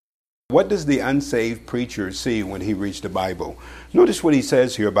What does the unsaved preacher see when he reads the Bible? Notice what he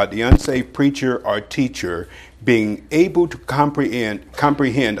says here about the unsaved preacher or teacher being able to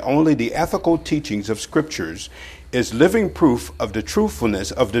comprehend only the ethical teachings of scriptures is living proof of the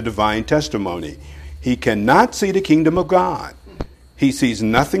truthfulness of the divine testimony. He cannot see the kingdom of God. He sees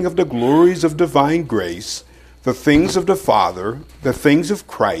nothing of the glories of divine grace, the things of the Father, the things of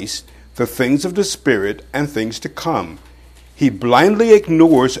Christ, the things of the Spirit, and things to come. He blindly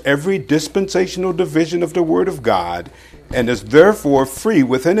ignores every dispensational division of the Word of God and is therefore free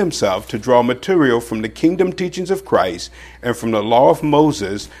within himself to draw material from the kingdom teachings of Christ and from the law of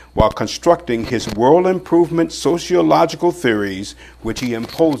Moses while constructing his world improvement sociological theories, which he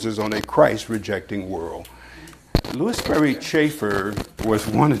imposes on a Christ-rejecting world. Louis Perry Chafer was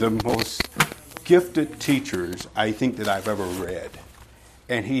one of the most gifted teachers I think that I've ever read,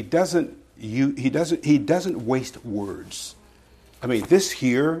 and he doesn't waste words. I mean, this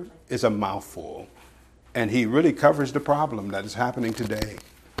here is a mouthful, and he really covers the problem that is happening today.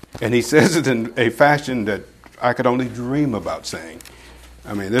 And he says it in a fashion that I could only dream about saying.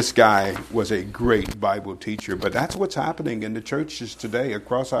 I mean, this guy was a great Bible teacher, but that's what's happening in the churches today,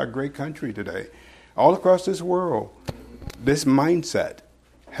 across our great country today, all across this world. This mindset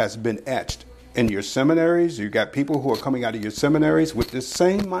has been etched in your seminaries. You've got people who are coming out of your seminaries with this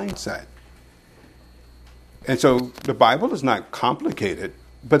same mindset. And so the Bible is not complicated,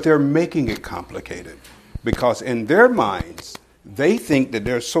 but they're making it complicated because in their minds, they think that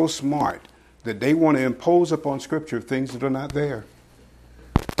they're so smart that they want to impose upon Scripture things that are not there.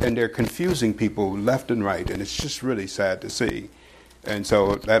 And they're confusing people left and right, and it's just really sad to see. And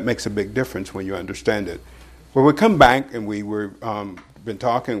so that makes a big difference when you understand it. Well, we come back, and we've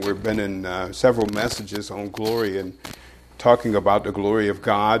been in several messages on glory and talking about the glory of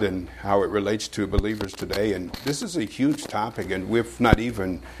God and how it relates to believers today. And this is a huge topic, and we've not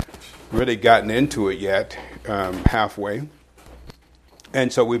even really gotten into it yet, halfway.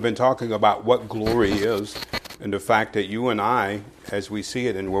 And so we've been talking about what glory is and the fact that you and I, as we see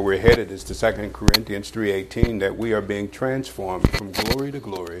it and where we're headed is to 2 Corinthians 3:18, that we are being transformed from glory to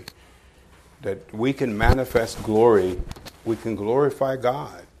glory, that we can manifest glory, we can glorify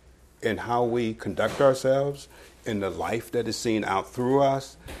God in how we conduct ourselves, in the life that is seen out through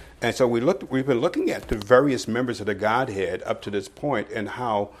us. And so we've been looking at the various members of the Godhead up to this point and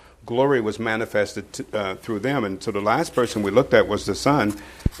how glory was manifested through them. And so the last person we looked at was the Son.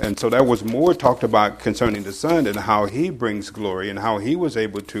 And so that was more talked about concerning the Son and how he brings glory and how he was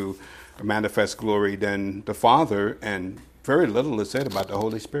able to manifest glory than the Father. And very little is said about the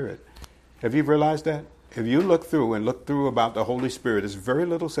Holy Spirit. Have you realized that? If you look through about the Holy Spirit, there's very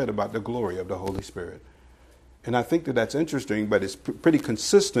little said about the glory of the Holy Spirit. And I think that that's interesting, but it's pretty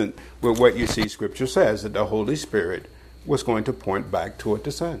consistent with what you see Scripture says, that the Holy Spirit was going to point back toward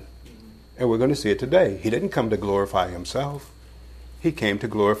the Son. And we're going to see it today. He didn't come to glorify himself. He came to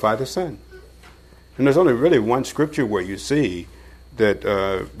glorify the Son. And there's only really one Scripture where you see that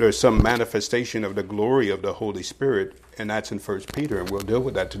there's some manifestation of the glory of the Holy Spirit, and that's in 1 Peter, and we'll deal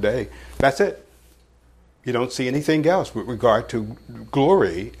with that today. That's it. You don't see anything else with regard to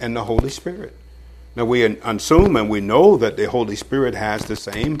glory and the Holy Spirit. Now, we assume and we know that the Holy Spirit has the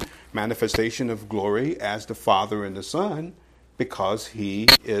same manifestation of glory as the Father and the Son because he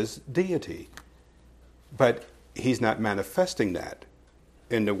is deity. But he's not manifesting that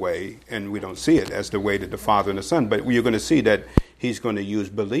in the way, and we don't see it as the way that the Father and the Son. But you're going to see that he's going to use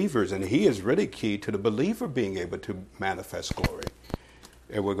believers, and he is really key to the believer being able to manifest glory.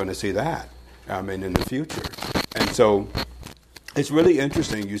 And we're going to see that, in the future. And so it's really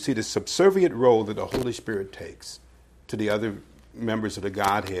interesting. You see the subservient role that the Holy Spirit takes to the other members of the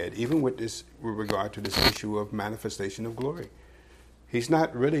Godhead, even with regard to this issue of manifestation of glory. He's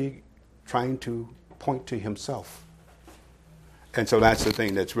not really trying to point to himself. And so that's the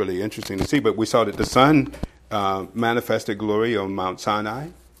thing that's really interesting to see. But we saw that the Son manifested glory on Mount Sinai.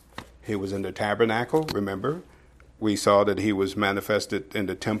 He was in the tabernacle, remember? We saw that he was manifested in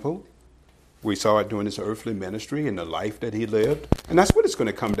the temple. We saw it during his earthly ministry and the life that he lived. And that's what it's going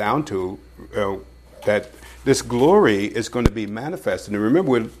to come down to, that this glory is going to be manifested. And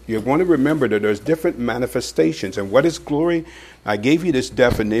remember, you want to remember that there's different manifestations. And what is glory? I gave you this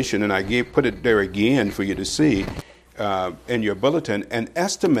definition, and I put it there again for you to see in your bulletin, an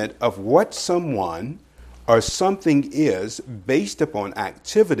estimate of what someone or something is based upon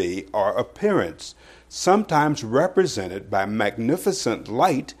activity or appearance, sometimes represented by magnificent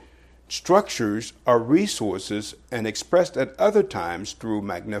light, structures, or resources, and expressed at other times through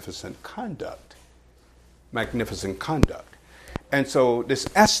magnificent conduct. Magnificent conduct. And so this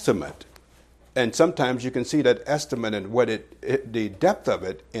estimate And sometimes you can see that estimate and what the depth of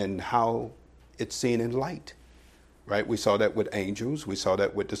it in how it's seen in light, right? We saw that with angels. We saw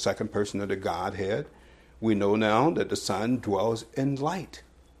that with the second person of the Godhead. We know now that the Son dwells in light,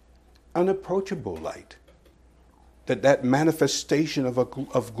 unapproachable light, that manifestation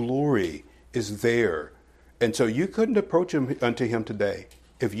of glory is there. And so you couldn't approach him unto him today.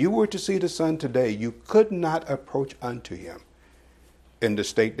 If you were to see the Son today, you could not approach unto him in the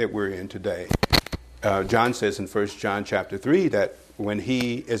state that we're in today. John says in 1 John chapter 3 that when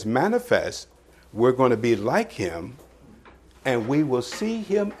he is manifest, we're going to be like him and we will see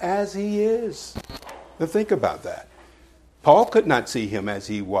him as he is. Now think about that. Paul could not see him as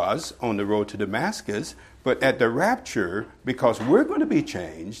he was on the road to Damascus, but at the rapture, because we're going to be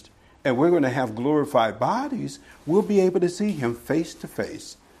changed and we're going to have glorified bodies, we'll be able to see him face to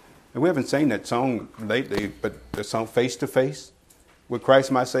face. And we haven't sang that song lately, but the song Face to Face with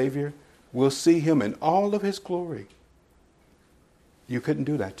Christ my Savior, we'll see him in all of his glory. You couldn't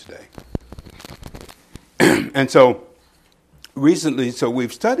do that today. And so recently,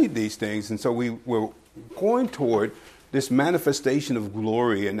 we've studied these things, and so we're going toward this manifestation of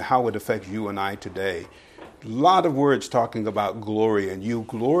glory and how it affects you and I today. A lot of words talking about glory and you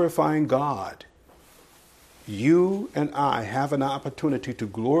glorifying God. You and I have an opportunity to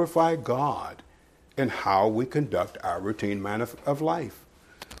glorify God in how we conduct our routine manner of life.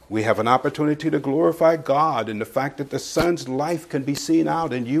 We have an opportunity to glorify God in the fact that the Son's life can be seen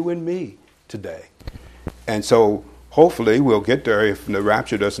out in you and me today. And so hopefully we'll get there if the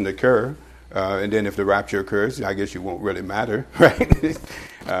rapture doesn't occur. And then if the rapture occurs, I guess you won't really matter, right?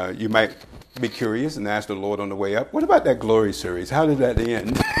 You might be curious and ask the Lord on the way up, what about that glory series? How did that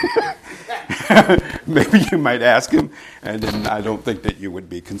end? Maybe you might ask him, and then I don't think that you would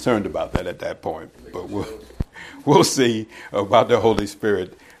be concerned about that at that point. But we'll see about the Holy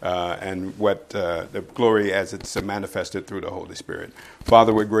Spirit and what the glory as it's manifested through the Holy Spirit.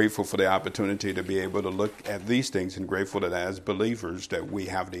 Father, we're grateful for the opportunity to be able to look at these things and grateful that as believers that we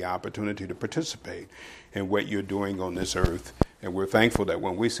have the opportunity to participate in what you're doing on this earth. And we're thankful that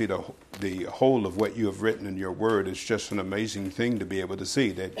when we see the whole of what you have written in your word, it's just an amazing thing to be able to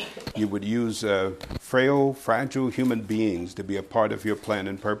see that you would use frail, fragile human beings to be a part of your plan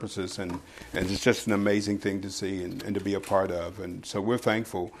and purposes. And it's just an amazing thing to see and to be a part of. And so we're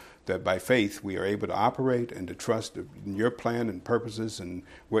thankful that by faith we are able to operate and to trust in your plan and purposes and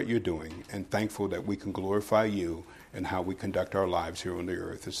what you're doing. And thankful that we can glorify you and how we conduct our lives here on the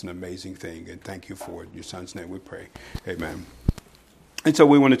earth. It's an amazing thing. And thank you for it. In your Son's name we pray. Amen. And so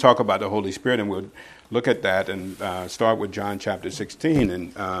we want to talk about the Holy Spirit, and we'll look at that and start with John chapter 16.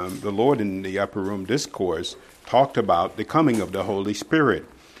 And the Lord in the upper room discourse talked about the coming of the Holy Spirit.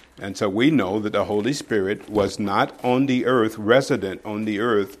 And so we know that the Holy Spirit was not on the earth, resident on the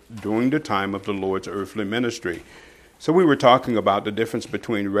earth during the time of the Lord's earthly ministry. So we were talking about the difference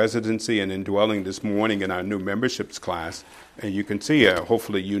between residency and indwelling this morning in our new memberships class. And you can see,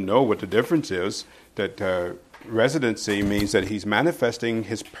 hopefully you know what the difference is, that residency means that he's manifesting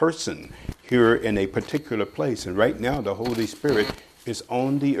his person here in a particular place. And right now, the Holy Spirit is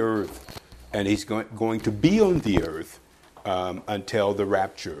on the earth, and he's going to be on the earth until the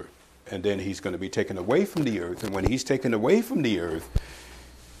rapture. And then he's going to be taken away from the earth. And when he's taken away from the earth,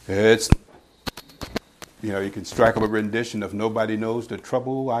 it's, you can strike up a rendition of Nobody Knows the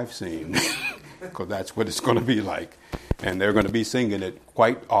Trouble I've Seen, because that's what it's going to be like. And they're going to be singing it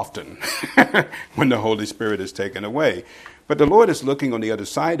quite often when the Holy Spirit is taken away. But the Lord is looking on the other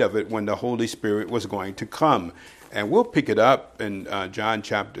side of it when the Holy Spirit was going to come. And we'll pick it up in John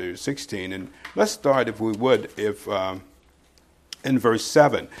chapter 16. And let's start, if we would, in verse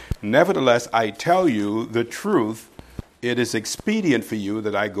 7. Nevertheless, I tell you the truth, it is expedient for you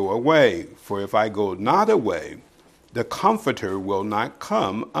that I go away. For if I go not away, the Comforter will not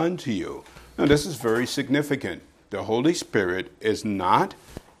come unto you. Now, this is very significant. The Holy Spirit is not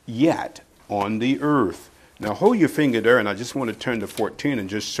yet on the earth. Now hold your finger there, and I just want to turn to 14 and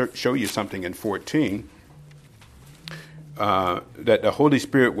just show you something in 14. That the Holy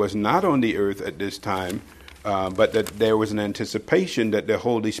Spirit was not on the earth at this time, but that there was an anticipation that the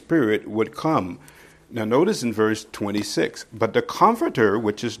Holy Spirit would come. Now notice in verse 26, but the Comforter,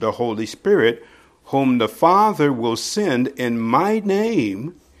 which is the Holy Spirit, whom the Father will send in my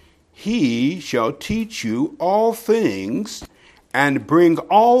name, he shall teach you all things and bring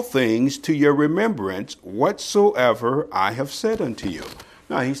all things to your remembrance whatsoever I have said unto you.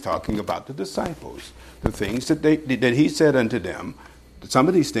 Now he's talking about the disciples, the things that he said unto them. Some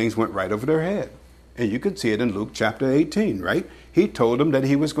of these things went right over their head. And you can see it in Luke chapter 18, right? He told them that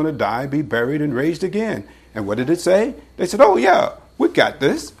he was going to die, be buried, and raised again. And what did it say? They said, oh yeah, we got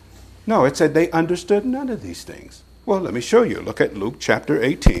this. No, it said they understood none of these things. Well, let me show you. Look at Luke chapter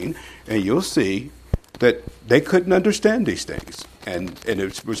 18, and you'll see that they couldn't understand these things. And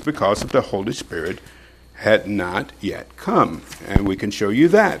it was because of the Holy Spirit had not yet come. And we can show you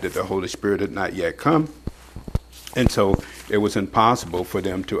that the Holy Spirit had not yet come. And so it was impossible for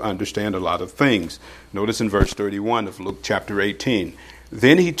them to understand a lot of things. Notice in verse 31 of Luke chapter 18.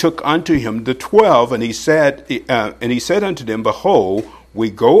 Then he took unto him the 12, and he said unto them, Behold, we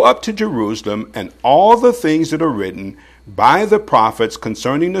go up to Jerusalem, and all the things that are written by the prophets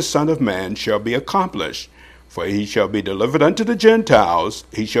concerning the Son of Man shall be accomplished. For he shall be delivered unto the Gentiles,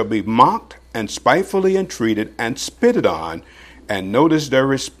 he shall be mocked and spitefully entreated and spitted on. And notice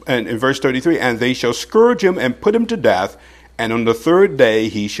and in verse 33, and they shall scourge him and put him to death, and on the third day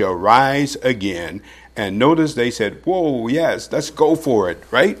he shall rise again. And notice they said, whoa, yes, let's go for it,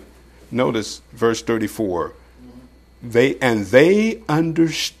 right? Notice verse 34. They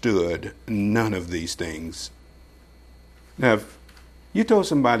understood none of these things. Now, if you told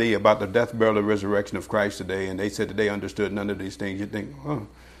somebody about the death, burial, and resurrection of Christ today, and they said that they understood none of these things, you'd think, oh,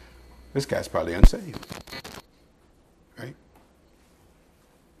 this guy's probably unsaved, right?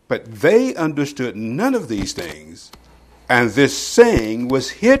 But they understood none of these things, and this saying was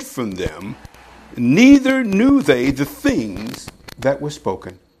hid from them, neither knew they the things that were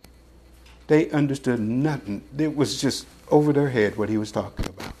spoken. They understood nothing. It was just over their head what he was talking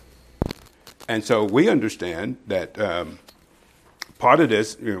about. And so we understand that part of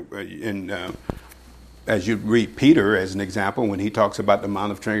this, as you read Peter as an example, when he talks about the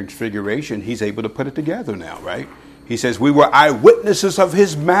Mount of Transfiguration, he's able to put it together now, right? He says, we were eyewitnesses of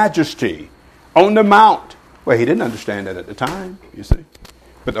his majesty on the mount. Well, he didn't understand that at the time, you see.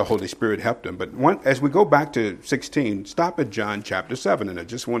 But the Holy Spirit helped him. But as we go back to 16, stop at John chapter 7. And I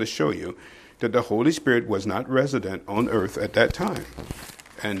just want to show you that the Holy Spirit was not resident on earth at that time.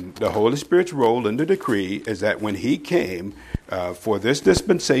 And the Holy Spirit's role in the decree is that when he came for this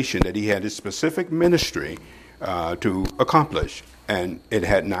dispensation, that he had a specific ministry to accomplish. And it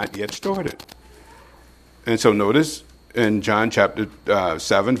had not yet started. And so notice in John chapter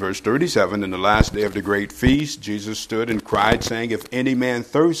 7, verse 37, in the last day of the great feast, Jesus stood and cried, saying, If any man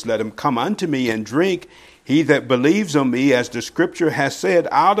thirst, let him come unto me and drink. He that believes on me, as the scripture has said,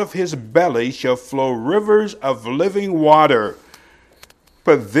 out of his belly shall flow rivers of living water.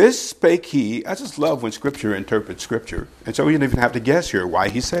 But this spake he. I just love when scripture interprets scripture. And so we don't even have to guess here why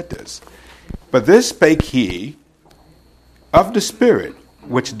he said this. But this spake he of the Spirit,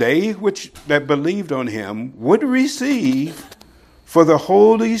 which they that believed on him would receive, for the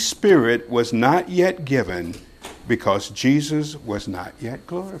Holy Spirit was not yet given, because Jesus was not yet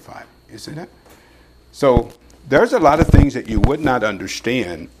glorified. You see that? So there's a lot of things that you would not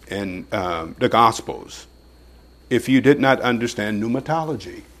understand in the Gospels if you did not understand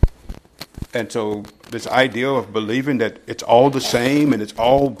pneumatology. And so this idea of believing that it's all the same and it's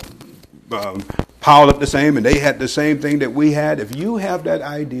all piled up the same and they had the same thing that we had, if you have that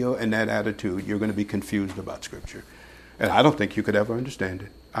idea and that attitude, you're going to be confused about Scripture. And I don't think you could ever understand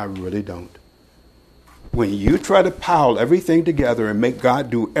it. I really don't. When you try to pile everything together and make God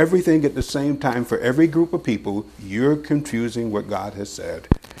do everything at the same time for every group of people, you're confusing what God has said.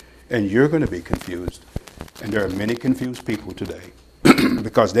 And you're going to be confused. And there are many confused people today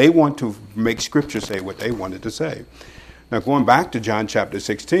because they want to make Scripture say what they want it to say. Now, going back to John chapter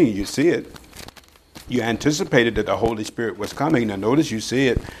 16, you see it. You anticipated that the Holy Spirit was coming. Now, notice you see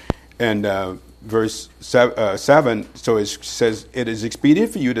it in verse 7. So it says, It is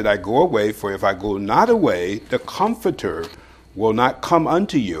expedient for you that I go away, for if I go not away, the Comforter will not come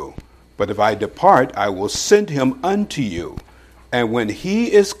unto you. But if I depart, I will send him unto you. And when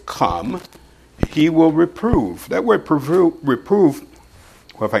he is come, he will reprove. That word reprove,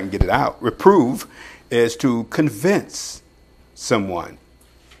 well, if I can get it out, reprove is to convince someone,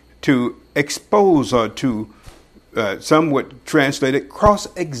 to expose, or to, some would translate it,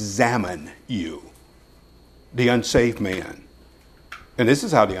 cross-examine you, the unsaved man. And this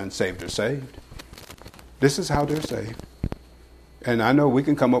is how the unsaved are saved. This is how they're saved. And I know we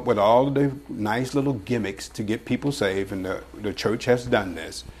can come up with all of the nice little gimmicks to get people saved, and the church has done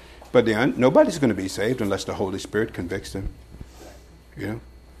this. But nobody's going to be saved unless the Holy Spirit convicts them. You know?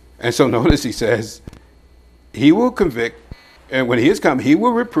 And so notice he says, he will convict, and when he has come, he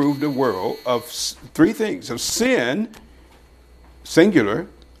will reprove the world of three things: of sin, singular,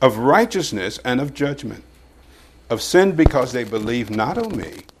 of righteousness, and of judgment. Of sin, because they believe not on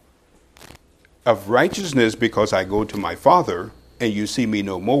me. Of righteousness, because I go to my Father, and you see me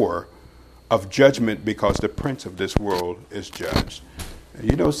no more. Of judgment, because the prince of this world is judged.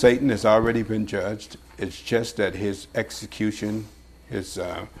 You know, Satan has already been judged. It's just that his execution, his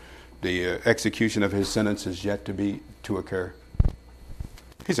The execution of his sentence is yet to occur.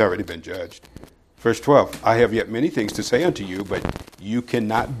 He's already been judged. Verse 12, I have yet many things to say unto you, but you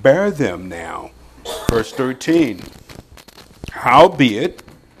cannot bear them now. Verse 13, howbeit,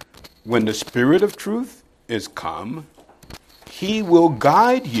 when the Spirit of truth is come, he will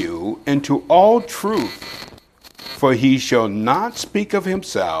guide you into all truth. For he shall not speak of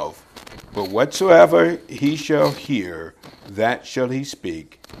himself, but whatsoever he shall hear, that shall he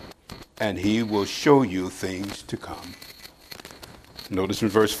speak, and he will show you things to come. Notice in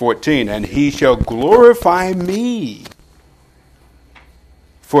verse 14, and he shall glorify me,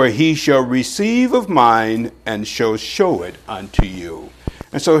 for he shall receive of mine and shall show it unto you.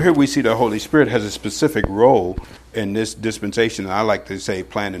 And so here we see the Holy Spirit has a specific role in this dispensation. I like to say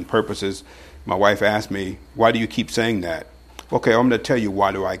plan and purposes. My wife asked me, why do you keep saying that? Okay, I'm going to tell you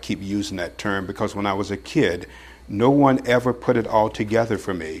why do I keep using that term. Because when I was a kid, no one ever put it all together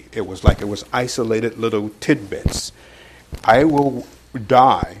for me. It was like it was isolated little tidbits. I will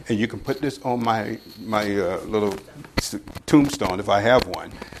die, and you can put this on my little tombstone if I have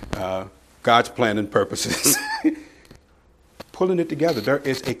one. God's plan and purposes. Pulling it together. There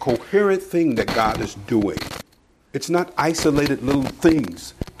is a coherent thing that God is doing. It's not isolated little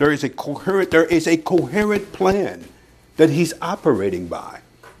things. There is a coherent plan that he's operating by.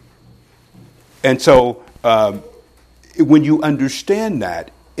 And so when you understand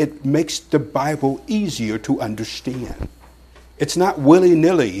that, it makes the Bible easier to understand. It's not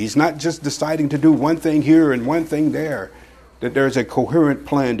willy-nilly. He's not just deciding to do one thing here and one thing there. That there's a coherent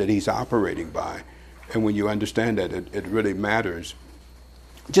plan that he's operating by. And when you understand that, it really matters.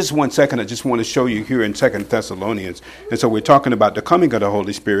 Just 1 second, I just want to show you here in 2 Thessalonians. And so we're talking about the coming of the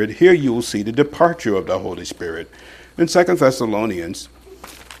Holy Spirit. Here you will see the departure of the Holy Spirit. In 2 Thessalonians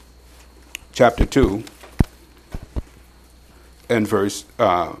chapter 2 and verse,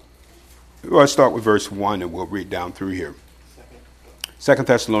 let's start with verse 1 and we'll read down through here. 2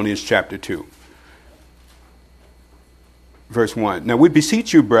 Thessalonians chapter 2. Verse 1. Now we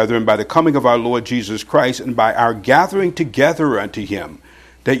beseech you, brethren, by the coming of our Lord Jesus Christ and by our gathering together unto him,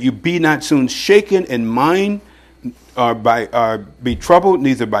 that you be not soon shaken in mind, or be troubled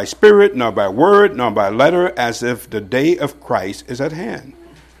neither by spirit, nor by word, nor by letter, as if the day of Christ is at hand.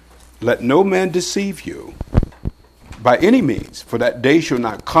 Let no man deceive you by any means, for that day shall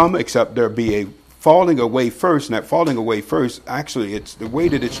not come except there be a falling away first. And that falling away first, actually, it's the way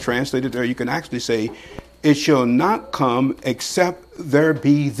that it's translated there. You can actually say, it shall not come except there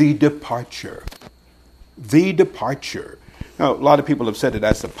be the departure. The departure. Now, a lot of people have said that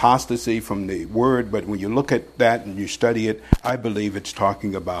that's apostasy from the word, but when you look at that and you study it, I believe it's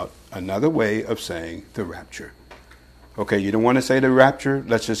talking about another way of saying the rapture. Okay, you don't want to say the rapture?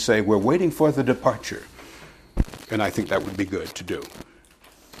 Let's just say we're waiting for the departure. And I think that would be good to do.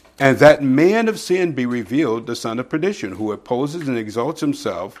 And that man of sin be revealed, the son of perdition, who opposes and exalts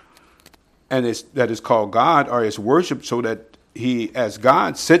himself, and that is called God, or is worshipped, so that he, as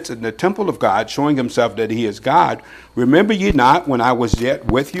God, sits in the temple of God, showing himself that he is God. Remember ye not, when I was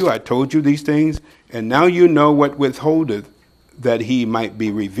yet with you, I told you these things, and now you know what withholdeth, that he might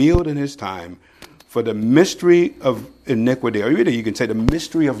be revealed in his time. For the mystery of iniquity, or either you can say the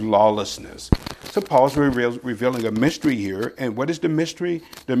mystery of lawlessness. So Paul's revealing a mystery here. And what is the mystery?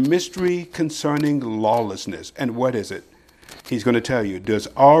 The mystery concerning lawlessness. And what is it? He's going to tell you, does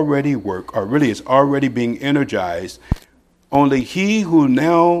already work, or really is already being energized. Only he who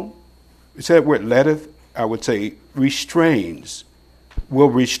now, say that word letteth, I would say restrains, will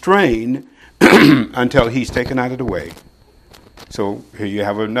restrain until he's taken out of the way. So here you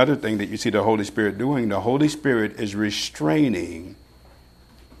have another thing that you see the Holy Spirit doing. The Holy Spirit is restraining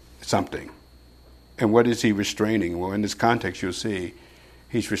something. And what is he restraining? Well, in this context, you'll see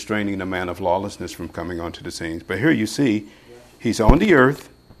he's restraining the man of lawlessness from coming onto the scenes. But here you see he's on the earth.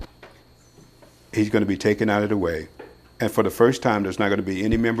 He's going to be taken out of the way. And for the first time, there's not going to be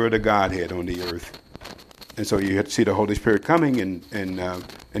any member of the Godhead on the earth. And so you have to see the Holy Spirit coming in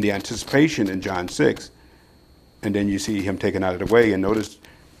the anticipation in John 6. And then you see him taken out of the way. And notice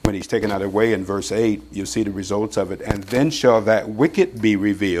when he's taken out of the way in verse 8, you'll see the results of it. And then shall that wicked be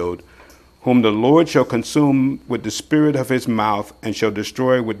revealed, whom the Lord shall consume with the spirit of his mouth, and shall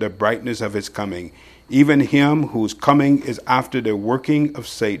destroy with the brightness of his coming. Even him whose coming is after the working of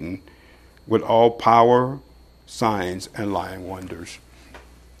Satan, with all power, signs, and lying wonders.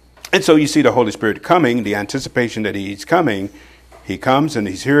 And so you see the Holy Spirit coming, the anticipation that he's coming. He comes and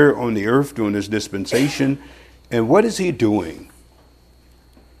he's here on the earth doing this dispensation. And what is he doing?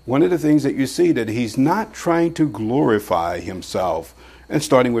 One of the things that you see that he's not trying to glorify himself. And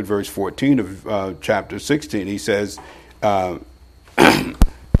starting with verse 14 of chapter 16, he says,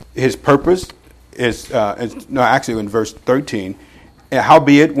 his purpose actually in verse 13,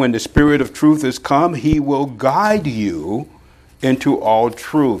 howbeit when the Spirit of truth is come, he will guide you into all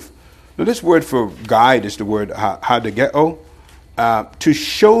truth. Now this word for guide is the word hadageo, to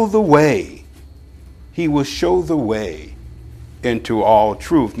show the way. He will show the way into all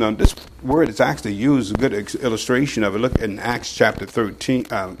truth. Now this word is actually used, a good illustration of it. Look in Acts chapter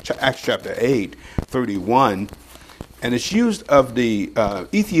 8, 31. And it's used of the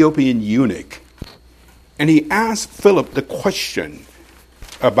Ethiopian eunuch. And he asked Philip the question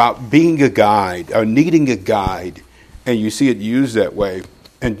about being a guide or needing a guide. And you see it used that way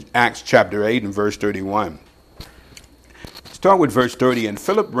in Acts chapter 8 and verse 31. Start with verse 30. And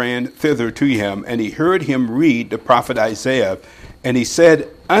Philip ran thither to him, and he heard him read the prophet Isaiah. And he said,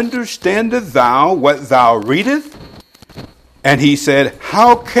 understandest thou what thou readest? And he said,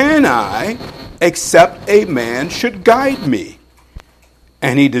 how can I, except a man should guide me?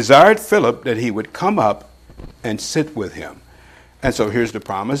 And he desired Philip that he would come up and sit with him. And so here's the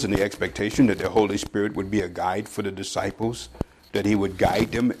promise and the expectation that the Holy Spirit would be a guide for the disciples, that he would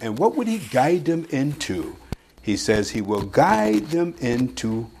guide them. And what would he guide them into? He says he will guide them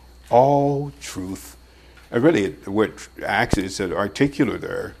into all truth. And really, the word actually is articular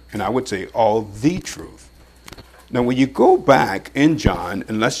there, and I would say all the truth. Now, when you go back in John,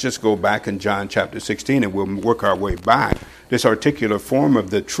 and let's just go back in John chapter 16, and we'll work our way back, this articular form of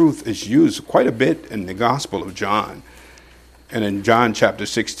the truth is used quite a bit in the Gospel of John. And in John chapter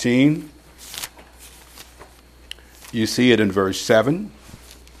 16, you see it in verse 7.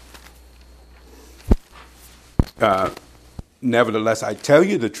 Nevertheless, I tell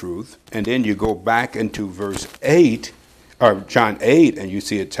you the truth. And then you go back into verse 8, or John 8, and you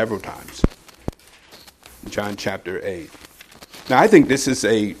see it several times. John chapter 8. Now, I think this is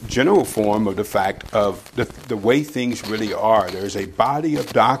a general form of the fact of the way things really are. There's a body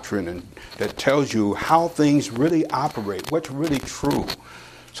of doctrine that tells you how things really operate, what's really true.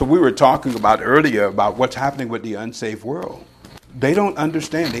 So we were talking about earlier about what's happening with the unsaved world. They don't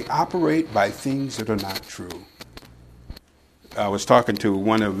understand. They operate by things that are not true. I was talking to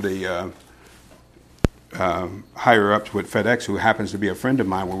one of the higher-ups with FedEx, who happens to be a friend of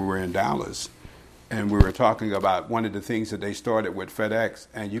mine when we were in Dallas. And we were talking about one of the things that they started with FedEx.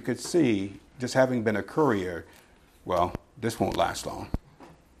 And you could see, just having been a courier, well, this won't last long.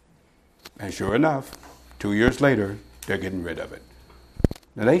 And sure enough, 2 years later, they're getting rid of it.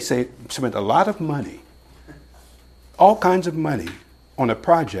 Now, they spent a lot of money, all kinds of money, on a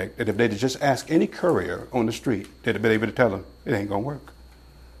project that if they'd just asked any courier on the street, they'd have been able to tell them, it ain't going to work.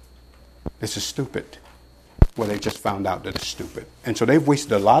 This is stupid. Well, they just found out that it's stupid. And so they've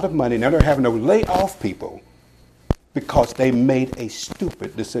wasted a lot of money. Now they're having to lay off people because they made a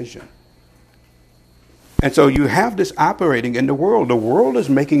stupid decision. And so you have this operating in the world. The world is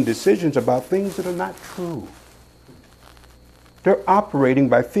making decisions about things that are not true. They're operating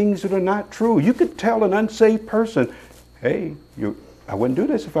by things that are not true. You could tell an unsaved person, hey, I wouldn't do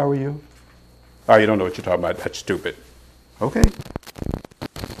this if I were you. Oh, you don't know what you're talking about. That's stupid. Okay.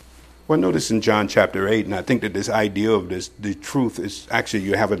 Well, notice in John chapter 8, and I think that this idea of the truth is actually,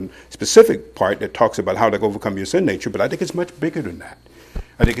 you have a specific part that talks about how to overcome your sin nature, but I think it's much bigger than that.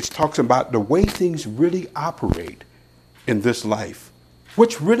 I think it talks about the way things really operate in this life,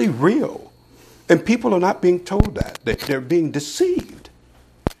 what's really real. And people are not being told that they're being deceived.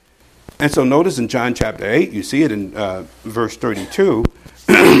 And so notice in John chapter 8, you see it in verse 32.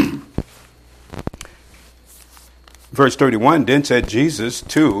 Verse 31, then said Jesus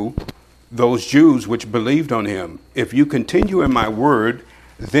to those Jews which believed on him, if you continue in my word,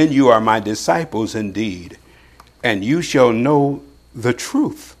 then you are my disciples indeed, and you shall know the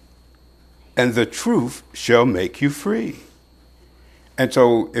truth, and the truth shall make you free. And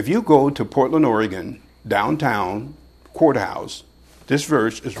so if you go to Portland, Oregon, downtown courthouse, this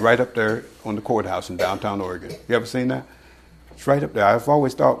verse is right up there on the courthouse in downtown Oregon. You ever seen that? It's right up there. I've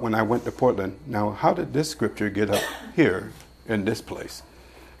always thought when I went to Portland, now how did this scripture get up here in this place?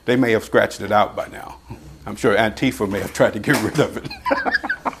 They may have scratched it out by now. I'm sure Antifa may have tried to get rid of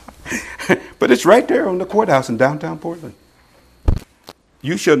it. But it's right there on the courthouse in downtown Portland.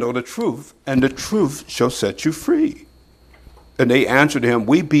 You shall know the truth, and the truth shall set you free. And they answered him,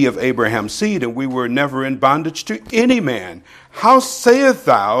 we be of Abraham's seed, and we were never in bondage to any man. How sayest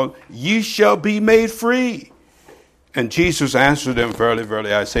thou, ye shall be made free? And Jesus answered them, verily,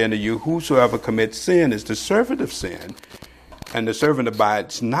 verily, I say unto you, whosoever commits sin is the servant of sin. And the servant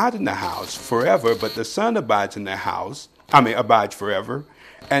abides not in the house forever, but the Son abides in the house, abides forever.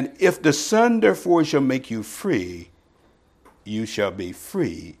 And if the Son therefore shall make you free, you shall be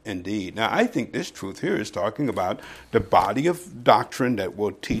free indeed. Now, I think this truth here is talking about the body of doctrine that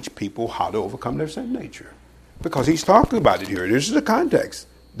will teach people how to overcome their sin nature. Because he's talking about it here. This is the context.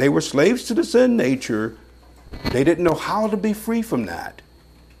 They were slaves to the sin nature. They didn't know how to be free from that.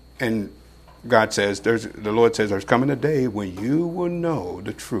 And God says, the Lord says, there's coming a day when you will know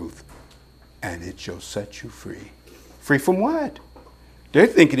the truth, and it shall set you free. Free from what? They're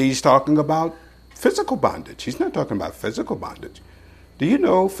thinking he's talking about physical bondage. He's not talking about physical bondage. Do you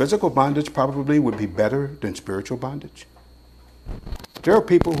know physical bondage probably would be better than spiritual bondage? There are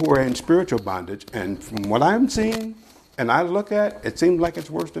people who are in spiritual bondage, and from what I'm seeing and I look at, it seems like it's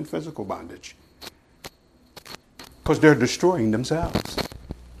worse than physical bondage. Because they're destroying themselves.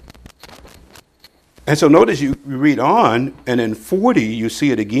 And so notice you read on, and in 40 you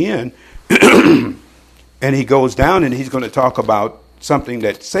see it again, and he goes down and he's going to talk about something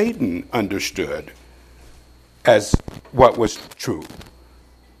that Satan understood as what was true.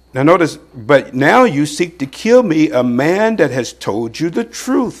 Now notice, but now you seek to kill me, a man that has told you the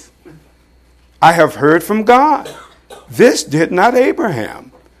truth. I have heard from God. This did not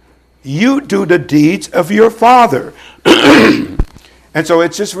Abraham. You do the deeds of your father. And so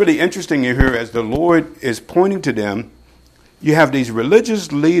it's just really interesting here as the Lord is pointing to them. You have these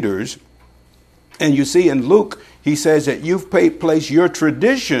religious leaders, and you see in Luke, he says that you've placed your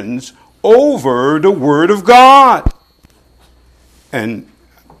traditions over the Word of God. And,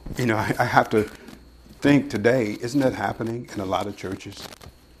 you know, I have to think today, isn't that happening in a lot of churches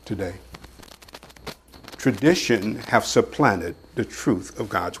today? Tradition have supplanted the truth of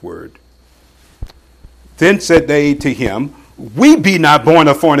God's Word. Then said they to him, we be not born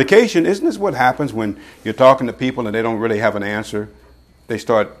of fornication. Isn't this what happens when you're talking to people and they don't really have an answer? They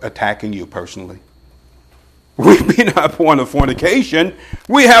start attacking you personally. We be not born of fornication.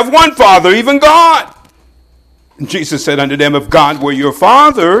 We have one Father, even God. And Jesus said unto them, if God were your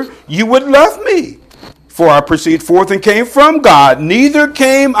Father, you would love me. For I proceed forth and came from God. Neither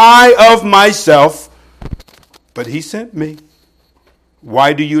came I of myself, but he sent me.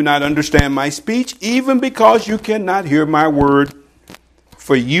 Why do you not understand my speech? Even because you cannot hear my word.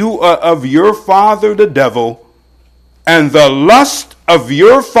 For you are of your father the devil, and the lust of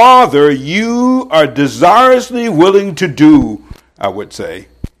your father you are desirously willing to do, I would say.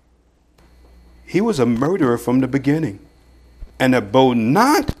 He was a murderer from the beginning, and abode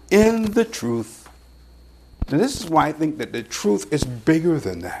not in the truth. And this is why I think that the truth is bigger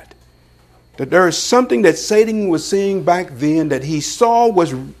than that. That there is something that Satan was seeing back then that he saw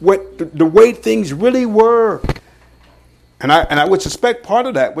was what the way things really were. And I would suspect part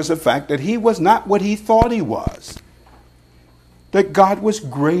of that was the fact that he was not what he thought he was. That God was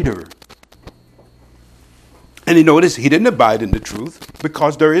greater. And he noticed he didn't abide in the truth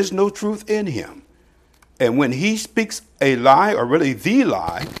because there is no truth in him. And when he speaks a lie, or really the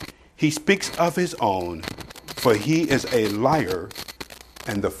lie, he speaks of his own. For he is a liar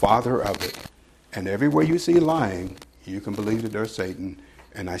and the father of it. And everywhere you see lying, you can believe that there's Satan.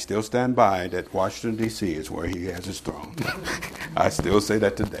 And I still stand by that Washington, D.C. is where he has his throne. I still say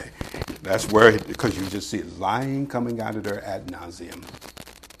that today. That's where, because you just see lying coming out of there ad nauseum.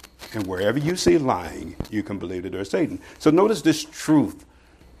 And wherever you see lying, you can believe that there's Satan. So notice this truth.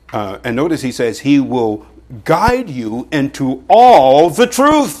 And notice he says he will guide you into all the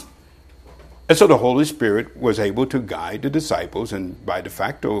truth. And so the Holy Spirit was able to guide the disciples, and by de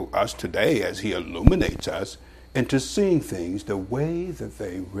facto us today, as he illuminates us into seeing things the way that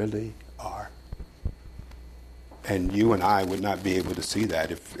they really are. And you and I would not be able to see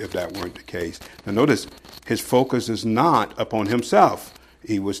that if that weren't the case. Now notice, his focus is not upon himself.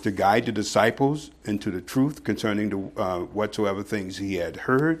 He was to guide the disciples into the truth concerning the whatsoever things he had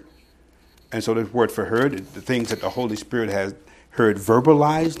heard. And so the word for heard, the things that the Holy Spirit has heard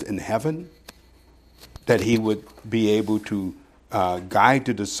verbalized in heaven, that he would be able to guide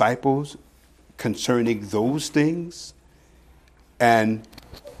the disciples concerning those things and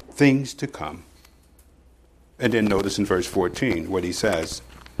things to come. And then notice in verse 14 what he says,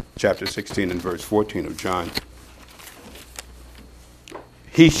 chapter 16 and verse 14 of John.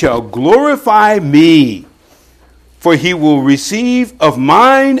 He shall glorify me, for he will receive of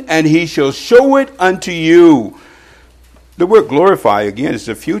mine, and he shall show it unto you. The word glorify, again, is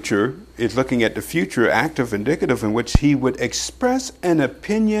the future. It's looking at the future active indicative in which he would express an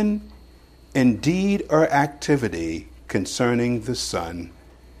opinion in deed or activity concerning the Son.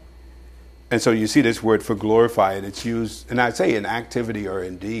 And so you see this word for glorify, and it's used, and I say in activity or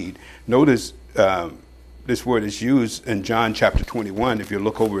in deed. Notice this word is used in John chapter 21. If you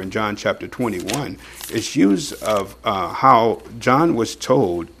look over in John chapter 21, it's used of how John was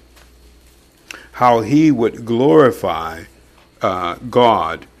told how he would glorify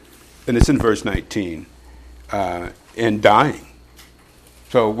God, and it's in verse 19, in dying.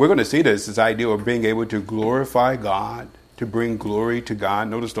 So we're going to see this idea of being able to glorify God, to bring glory to God.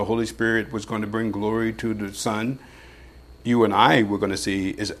 Notice the Holy Spirit was going to bring glory to the Son. You and I, we're going to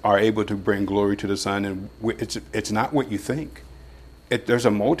see, are able to bring glory to the Son, and it's not what you think. There's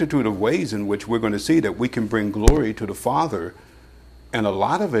a multitude of ways in which we're going to see that we can bring glory to the Father, and a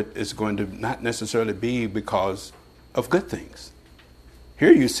lot of it is going to not necessarily be because of good things.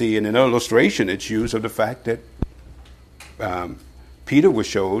 Here you see in an illustration, it's used of the fact that Peter was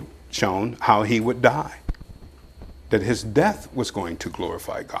shown how he would die, that his death was going to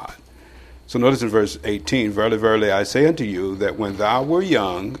glorify God. So notice in verse 18, verily, verily, I say unto you, that when thou wert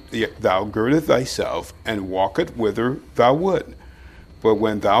young, thou girdest thyself, and walkest whither thou would. But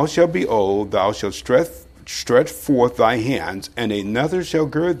when thou shalt be old, thou shalt stretch forth thy hands, and another shall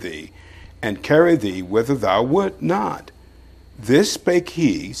gird thee, and carry thee whither thou wouldst not. This spake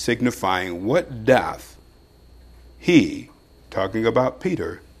he, signifying what death he, talking about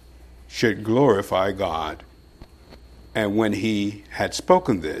Peter, should glorify God. And when he had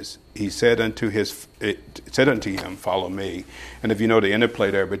spoken this, he said unto him, follow me. And if you know the interplay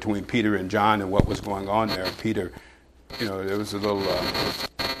there between Peter and John and what was going on there, Peter, there was a little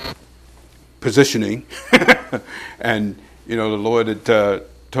positioning. And, the Lord had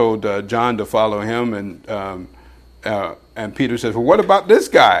told John to follow him. And Peter says, well, what about this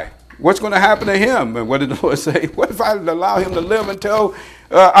guy? What's going to happen to him? And what did the Lord say? What if I allow him to live until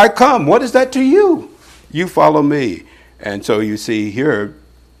I come? What is that to you? You follow me. And so you see here,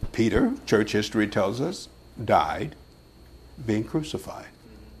 Peter, church history tells us, died being crucified.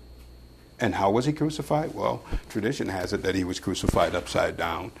 And how was he crucified? Well, tradition has it that he was crucified upside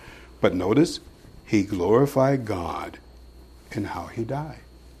down. But notice, he glorified God in how he died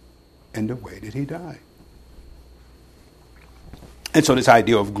and the way that he died. And so this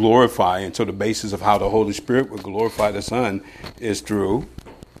idea of glorify, and so the basis of how the Holy Spirit would glorify the Son is through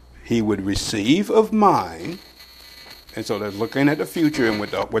he would receive of mine. And so they're looking at the future in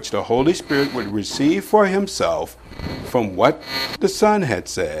which the Holy Spirit would receive for himself from what the Son had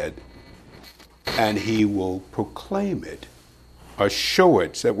said, and he will proclaim it, or show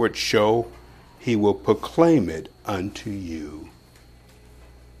it. That word show, he will proclaim it unto you.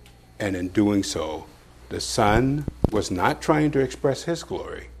 And in doing so, the Son was not trying to express his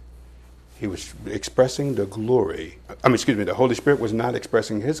glory. He was expressing the glory. The Holy Spirit was not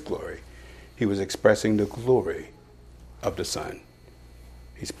expressing his glory. He was expressing the glory of the Son.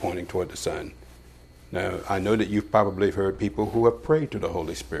 He's pointing toward the Son. Now, I know that you've probably heard people who have prayed to the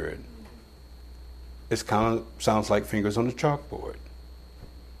Holy Spirit. It kind of sounds like fingers on the chalkboard.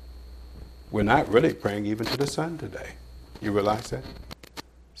 We're not really praying even to the Son today. You realize that? It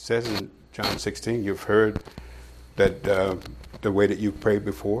says in John 16, you've heard that the way that you've prayed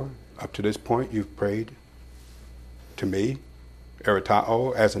before, up to this point, you've prayed to me,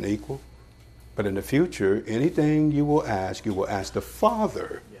 eritao, as an equal. But in the future, anything you will ask the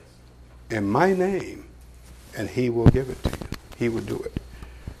Father in my name, and he will give it to you. He will do it.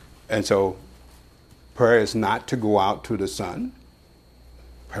 And so prayer is not to go out to the Son.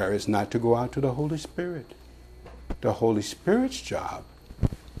 Prayer is not to go out to the Holy Spirit. The Holy Spirit's job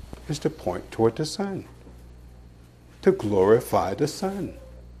is to point toward the Son, to glorify the Son.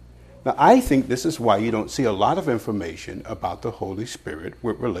 Now, I think this is why you don't see a lot of information about the Holy Spirit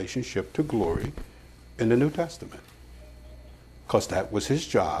with relationship to glory in the New Testament, because that was his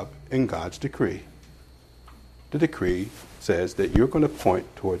job in God's decree. The decree says that you're going to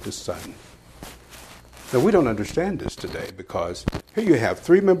point toward the Son. Now, we don't understand this today, because here you have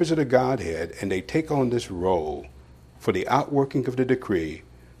three members of the Godhead, and they take on this role for the outworking of the decree.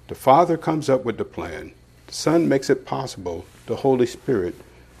 The Father comes up with the plan. The Son makes it possible. The Holy Spirit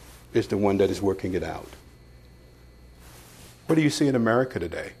is the one that is working it out. What do you see in America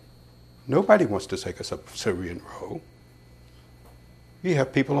today? Nobody wants to take a subservient role. You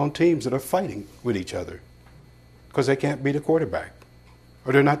have people on teams that are fighting with each other because they can't be the quarterback,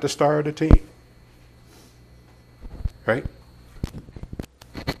 or they're not the star of the team. Right?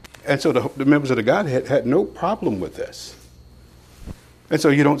 And so the members of the Godhead had no problem with this. And so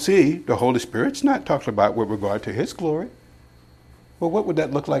you don't see the Holy Spirit's not talking about with regard to his glory. Well, what would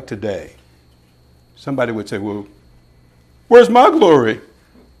that look like today? Somebody would say, well, where's my glory?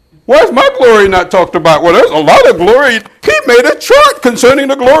 Why is my glory not talked about? Well, there's a lot of glory. He made a chart concerning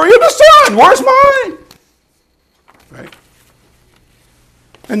the glory of the Son. Where's mine? Right?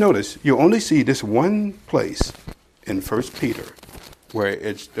 And notice, you only see this one place in 1 Peter where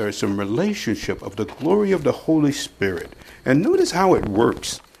there's some relationship of the glory of the Holy Spirit. And notice how it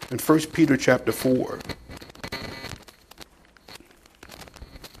works in 1 Peter chapter 4.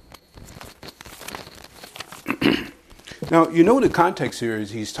 Now, you know the context here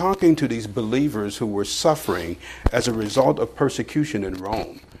is he's talking to these believers who were suffering as a result of persecution in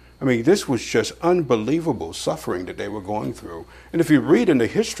Rome. I mean, this was just unbelievable suffering that they were going through. And if you read in the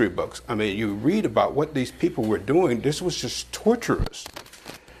history books, I mean, you read about what these people were doing, this was just torturous.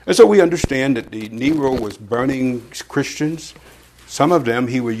 And so we understand that the Nero was burning Christians. Some of them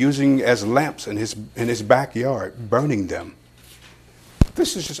he was using as lamps in his backyard, burning them.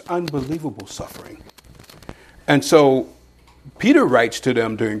 This is just unbelievable suffering. And so Peter writes to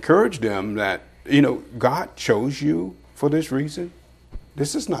them to encourage them that, God chose you for this reason.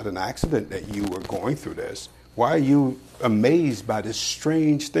 This is not an accident that you were going through this. Why are you amazed by this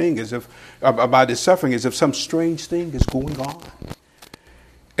strange thing, by this suffering, as if some strange thing is going on?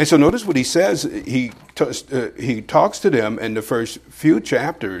 And so notice what he says. He talks to them in the first few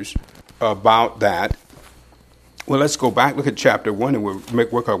chapters about that. Well, let's go back, look at chapter 1, and we'll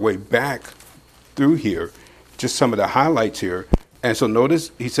work our way back through here. Just some of the highlights here. And so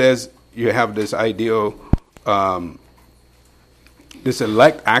notice he says you have this ideal, this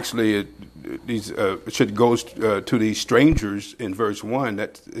elect actually should go to these strangers in verse 1.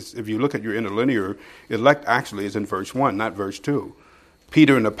 If you look at your interlinear, elect actually is in verse 1, not verse 2.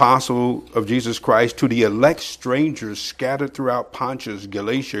 Peter, an apostle of Jesus Christ, to the elect strangers scattered throughout Pontus,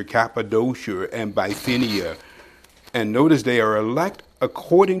 Galatia, Cappadocia, and Bithynia. And notice they are elect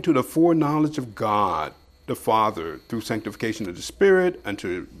according to the foreknowledge of God, the Father, through sanctification of the Spirit,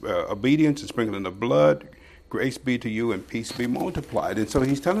 unto obedience and sprinkling of blood. Grace be to you and peace be multiplied. And so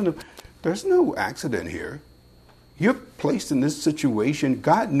he's telling them, there's no accident here. You're placed in this situation.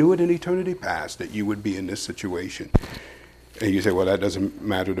 God knew it in eternity past that you would be in this situation. And you say, well, that doesn't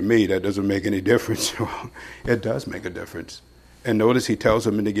matter to me. That doesn't make any difference. Well, it does make a difference. And notice he tells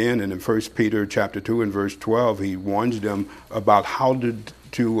them, and again, and in 1 Peter chapter 2 and verse 12, he warns them about how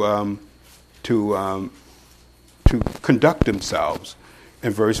to conduct themselves.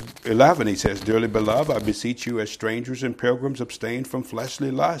 In verse 11, he says, dearly beloved, I beseech you as strangers and pilgrims, abstain from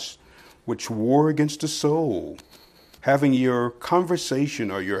fleshly lusts, which war against the soul, having your conversation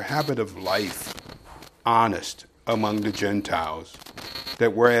or your habit of life honest among the Gentiles,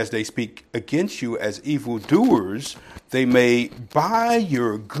 that whereas they speak against you as evildoers, they may, by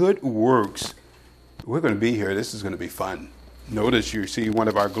your good works, we're going to be here, this is going to be fun. Notice you see one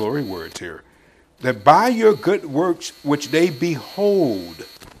of our glory words here, that by your good works which they behold,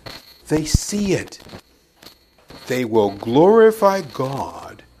 they see it, they will glorify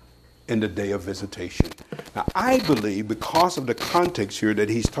God in the day of visitation. Now, I believe because of the context here that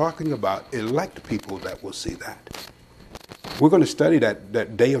he's talking about elect people that will see that. We're going to study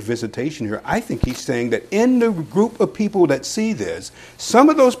that day of visitation here. I think he's saying that in the group of people that see this, some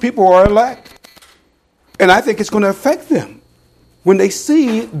of those people are elect. And I think it's going to affect them when they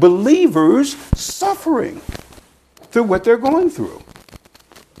see believers suffering through what they're going through.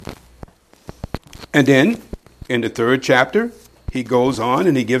 And then in the 3rd chapter, he goes on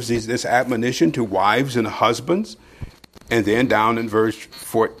and he gives this admonition to wives and husbands. And then down in verse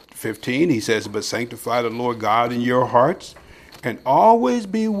 15, he says, but sanctify the Lord God in your hearts, and always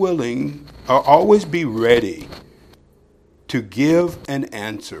be willing, or always be ready to give an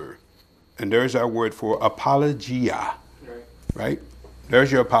answer. And there's our word for apologia, right?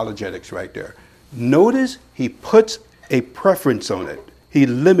 There's your apologetics right there. Notice he puts a preference on it. He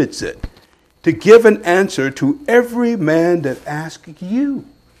limits it to give an answer to every man that asks you,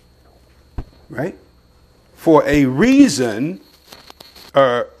 right? For a reason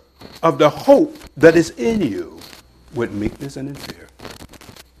of the hope that is in you with meekness and in fear.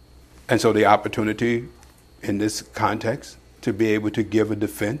 And so the opportunity in this context to be able to give a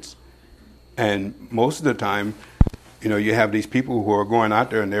defense. And most of the time, you have these people who are going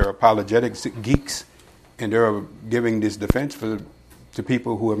out there and they're apologetics geeks, and they're giving this defense to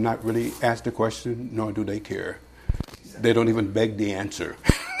people who have not really asked the question, nor do they care. They don't even beg the answer,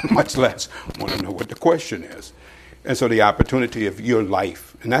 much less want to know what the question is. And so the opportunity of your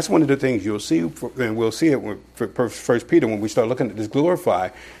life, and that's one of the things you'll see, and we'll see it for 1 Peter when we start looking at this glorify.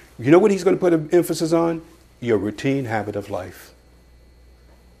 You know what he's going to put an emphasis on? Your routine habit of life.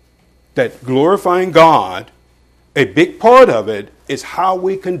 That glorifying God, a big part of it is how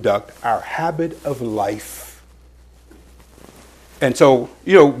we conduct our habit of life. And so,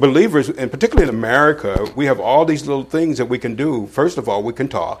 believers, and particularly in America, we have all these little things that we can do. First of all, we can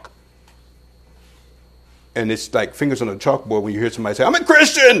talk. And it's like fingers on a chalkboard when you hear somebody say, I'm a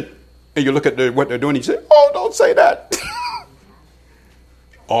Christian. And you look at what they're doing and you say, oh, don't say that.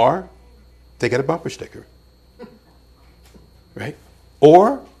 Or they get a bumper sticker. Right?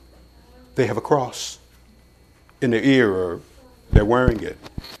 Or they have a cross in their ear, or they're wearing it,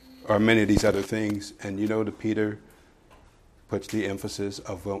 or many of these other things. And the Peter puts the emphasis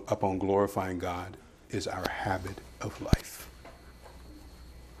upon glorifying God, is our habit of life.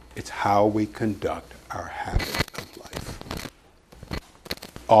 It's how we conduct our habit of life.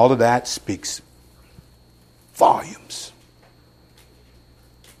 All of that speaks volumes.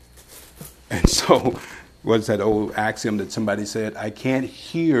 And so, what's that old axiom that somebody said? I can't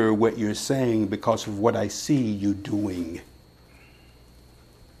hear what you're saying because of what I see you doing.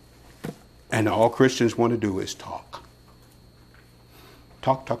 And all Christians want to do is talk.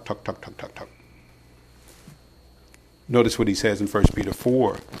 Talk, talk, talk, talk, talk, talk, talk. Notice what he says in 1 Peter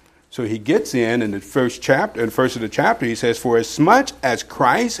 4. So he gets in the first chapter, of the chapter, he says, for as much as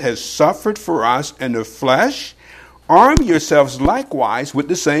Christ has suffered for us in the flesh, arm yourselves likewise with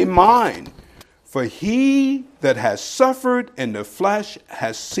the same mind. For he that has suffered in the flesh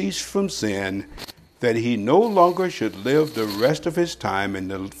has ceased from sin, that he no longer should live the rest of his time in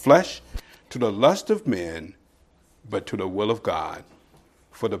the flesh to the lust of men, but to the will of God.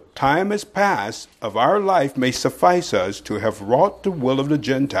 For the time is past of our life may suffice us to have wrought the will of the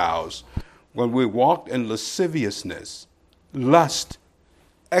Gentiles when we walked in lasciviousness, lust,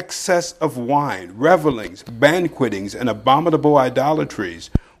 excess of wine, revelings, banquetings, and abominable idolatries,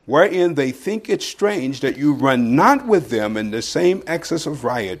 wherein they think it strange that you run not with them in the same excess of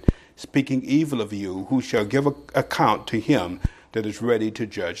riot, speaking evil of you, who shall give account to him that is ready to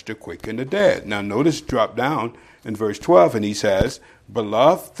judge the quick and the dead. Now notice, drop down in verse 12, and he says,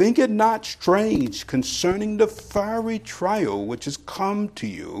 Beloved, think it not strange concerning the fiery trial which is come to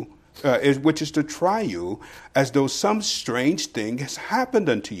you, which is to try you, as though some strange thing has happened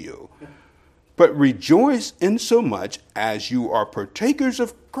unto you. But rejoice insomuch as you are partakers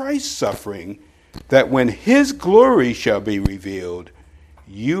of Christ's suffering, that when his glory shall be revealed,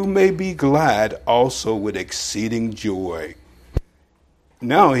 you may be glad also with exceeding joy.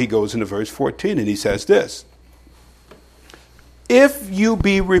 Now he goes into verse 14 and he says this, if you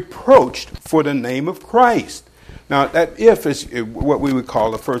be reproached for the name of Christ. Now that if is what we would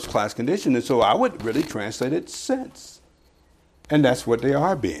call a first class condition, and so I would really translate it since. And that's what they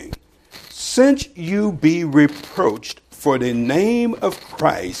are being. Since you be reproached for the name of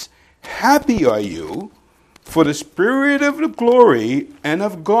Christ, happy are you, for the Spirit of the glory and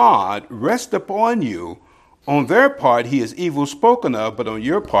of God rest upon you. On their part, he is evil spoken of, but on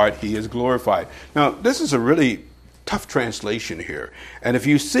your part, he is glorified. Now, this is a really tough translation here. And if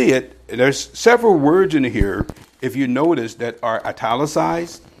you see it, there's several words in here, if you notice, that are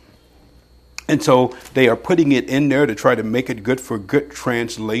italicized. And so they are putting it in there to try to make it good for good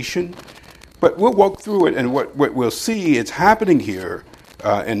translation. But we'll walk through it, and what we'll see is happening here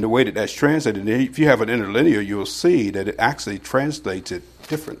in the way that that's translated. And if you have an interlinear, you'll see that it actually translates it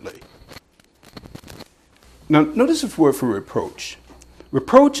differently. Now, notice the word for reproach.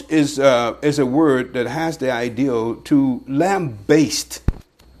 Reproach is a word that has the ideal to lambaste,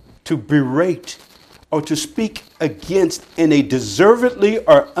 to berate, or to speak against in a deservedly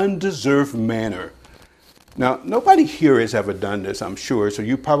or undeserved manner. Now, nobody here has ever done this, I'm sure, so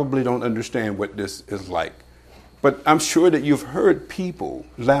you probably don't understand what this is like. But I'm sure that you've heard people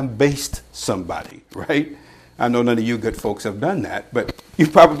lambaste somebody, right? I know none of you good folks have done that, but you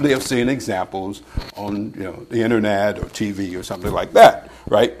probably have seen examples on the internet or TV or something like that,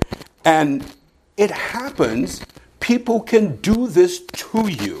 right? And it happens, people can do this to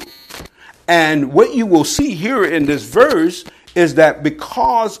you. And what you will see here in this verse is that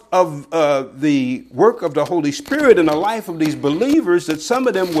because of the work of the Holy Spirit in the life of these believers, that some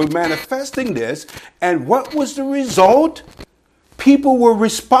of them were manifesting this. And what was the result? People were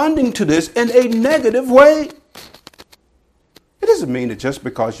responding to this in a negative way. It doesn't mean that just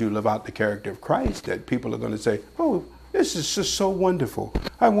because you live out the character of Christ that people are going to say, oh, this is just so wonderful.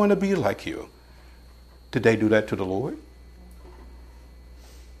 I want to be like you. Did they do that to the Lord?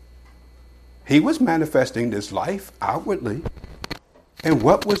 He was manifesting this life outwardly. And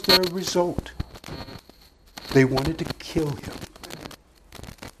what was their result? They wanted to kill him.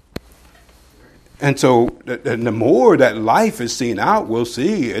 And so the more that life is seen out, we'll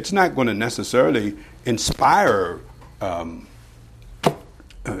see it's not going to necessarily inspire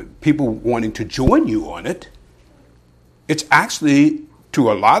people wanting to join you on it. It's actually,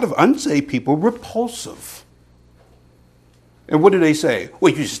 to a lot of unsaved people, repulsive. And what do they say?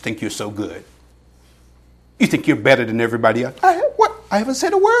 Well, you just think you're so good. You think you're better than everybody else. What? I haven't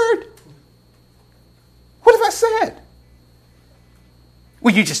said a word. What have I said?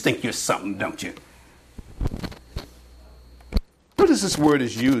 Well, you just think you're something, don't you? Notice this word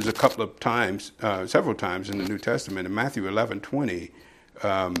is used a couple of times, several times in the New Testament. In Matthew 11:20,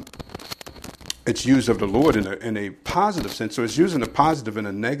 it's used of the Lord in a positive sense. So it's used in a positive and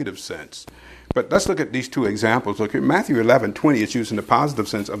a negative sense. But let's look at these two examples. Look at Matthew 11:20. It's used in the positive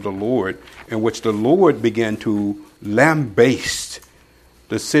sense of the Lord, in which the Lord began to lambaste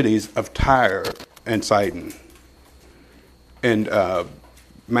the cities of Tyre and Sidon. In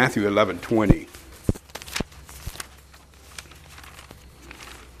Matthew 11:20.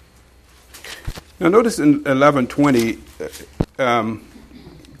 Now notice in 11:20,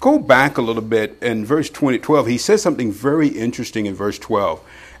 go back a little bit in verse 12. He says something very interesting in verse 12.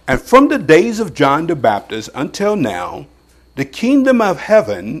 And from the days of John the Baptist until now, the kingdom of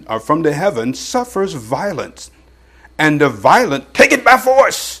heaven, or from the heavens, suffers violence, and the violent take it by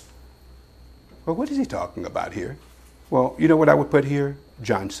force. Well, what is he talking about here? Well, you know what I would put here?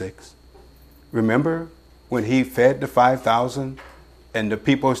 John 6. Remember when he fed the 5,000 and the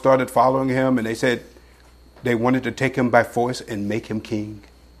people started following him and they said they wanted to take him by force and make him king?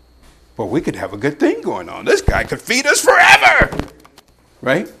 Well, we could have a good thing going on. This guy could feed us forever.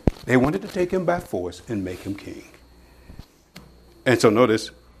 Right? They wanted to take him by force and make him king. And so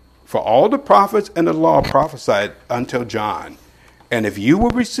notice, for all the prophets and the law prophesied until John. And if you will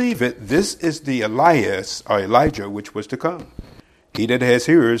receive it, this is the Elias or Elijah which was to come. He that has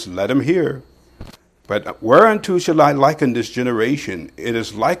ears, let him hear. But whereunto shall I liken this generation? It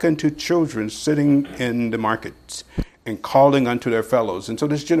is like unto children sitting in the markets and calling unto their fellows. And so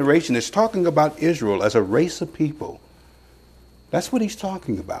this generation is talking about Israel as a race of people. That's what he's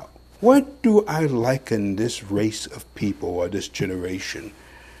talking about. What do I liken this race of people or this generation?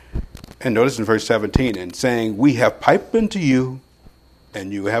 And notice in verse 17, and saying, we have piped unto you,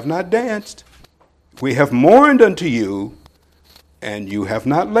 and you have not danced. We have mourned unto you, and you have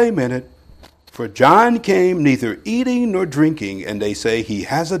not lamented. For John came neither eating nor drinking, and they say he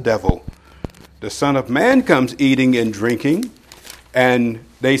has a devil. The Son of Man comes eating and drinking, and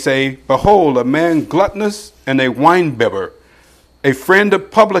they say, behold, a man gluttonous and a winebibber, a friend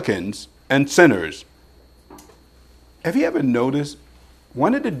of publicans and sinners. Have you ever noticed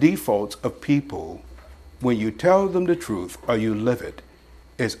one of the defaults of people when you tell them the truth or you live it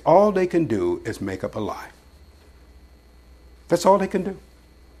is all they can do is make up a lie. That's all they can do.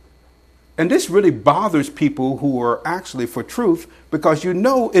 And this really bothers people who are actually for truth because you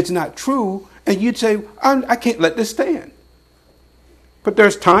know it's not true and you'd say, I can't let this stand. But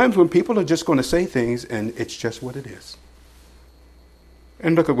there's times when people are just going to say things and it's just what it is.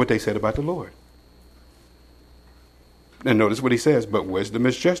 And look at what they said about the Lord. And notice what he says, but wisdom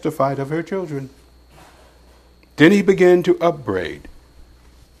is justified of her children. Then he began to upbraid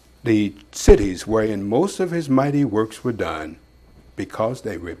the cities wherein most of his mighty works were done because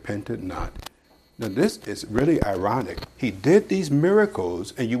they repented not. Now this is really ironic. He did these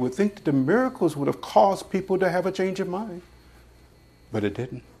miracles and you would think that the miracles would have caused people to have a change of mind. But it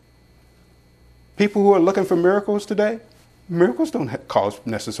didn't. People who are looking for miracles today, miracles don't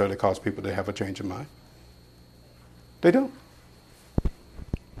necessarily cause people to have a change of mind. They don't.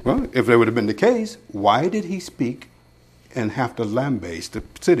 Well, if that would have been the case, why did he speak and have to lambaste the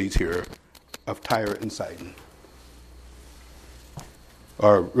cities here of Tyre and Sidon?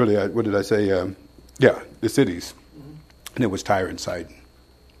 Or really, what did I say? The cities. And it was Tyre and Sidon.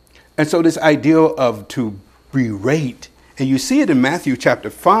 And so this idea of to berate, and you see it in Matthew chapter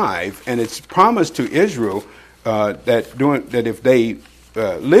 5, and it's promised to Israel that if they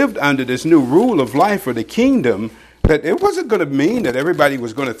lived under this new rule of life for the kingdom, that it wasn't going to mean that everybody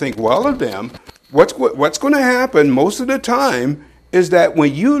was going to think well of them. What's going to happen most of the time is that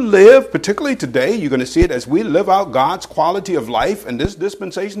when you live, particularly today, you're going to see it as we live out God's quality of life and this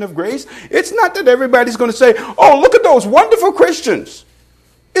dispensation of grace. It's not that everybody's going to say, oh, look at those wonderful Christians.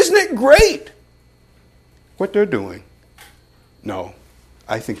 Isn't it great what they're doing? No,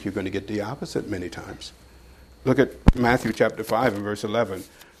 I think you're going to get the opposite many times. Look at Matthew chapter 5 and verse 11.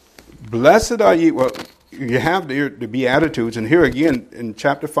 Blessed are ye. Well, you have the Beatitudes, and here again in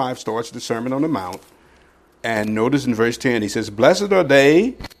chapter 5 starts the Sermon on the Mount. And notice in verse 10, he says, blessed are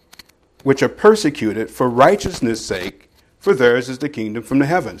they which are persecuted for righteousness' sake, for theirs is the kingdom from the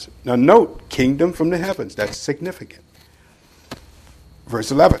heavens. Now note, kingdom from the heavens. That's significant. Verse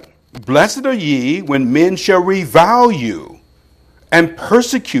 11, blessed are ye when men shall revile you and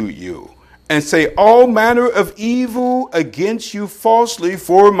persecute you and say all manner of evil against you falsely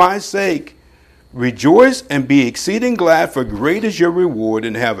for my sake. Rejoice and be exceeding glad, for great is your reward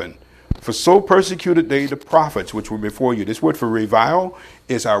in heaven. For so persecuted they the prophets which were before you. This word for revile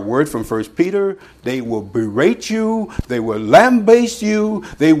is our word from 1 Peter. They will berate you. They will lambaste you.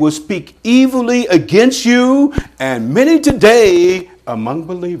 They will speak evilly against you. And many today among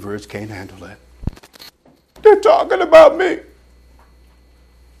believers can't handle it. They're talking about me.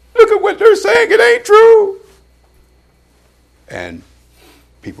 Look at what they're saying. It ain't true. And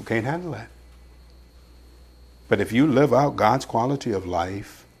people can't handle that. But if you live out God's quality of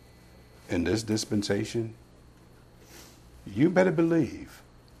life in this dispensation, you better believe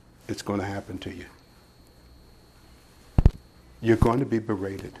it's going to happen to you. You're going to be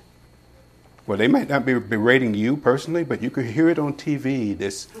berated. Well, they might not be berating you personally, but you could hear it on TV.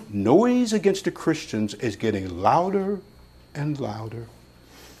 This noise against the Christians is getting louder and louder.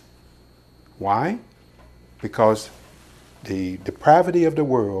 Why? Because the depravity of the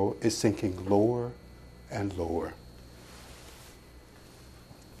world is sinking lower and lower.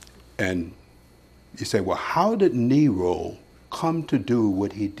 And you say, well, how did Nero come to do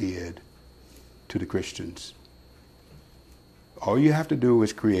what he did to the Christians? All you have to do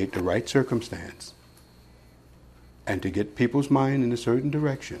is create the right circumstance and to get people's mind in a certain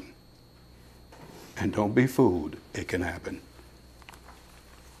direction. And don't be fooled, it can happen.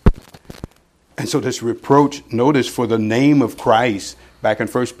 And so this reproach, notice, for the name of Christ, back in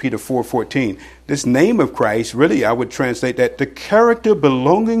 1 Peter 4:14, this name of Christ, really I would translate that the character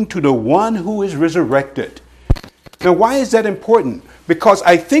belonging to the one who is resurrected. Now, why is that important? Because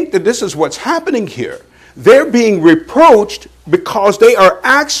I think that this is what's happening here. They're being reproached because they are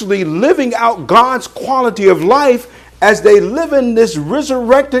actually living out God's quality of life as they live in this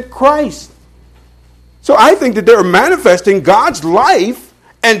resurrected Christ. So I think that they're manifesting God's life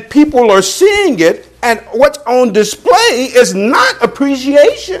and people are seeing it, and what's on display is not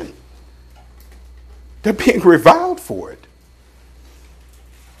appreciation. They're being reviled for it.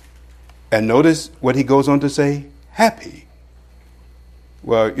 And notice what he goes on to say, happy.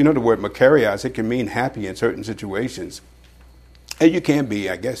 Well, you know the word makarios, it can mean happy in certain situations. And you can be,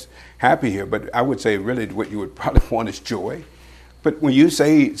 I guess, happy here, but I would say really what you would probably want is joy. But when you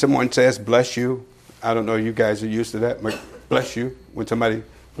say, someone says, bless you, I don't know, you guys are used to that, bless you, when somebody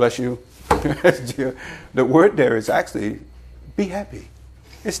bless you. The word there is actually, be happy.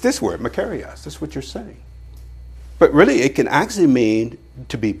 It's this word, makarios, that's what you're saying. But really, it can actually mean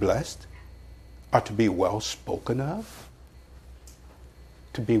to be blessed or to be well spoken of.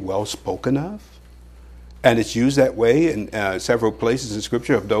 To be well spoken of. And it's used that way in several places in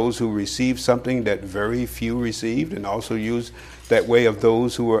Scripture of those who receive something that very few received, and also used that way of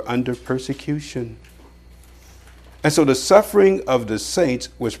those who are under persecution. And so the suffering of the saints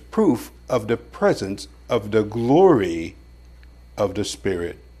was proof of the presence of the glory of the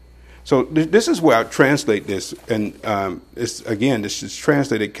Spirit. So this is where I translate this, and this is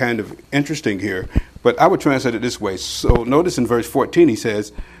translated kind of interesting here, but I would translate it this way. So notice in verse 14 he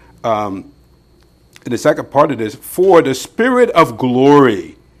says, in the second part of this, for the Spirit of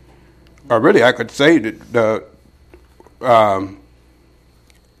glory. Or really, I could say that I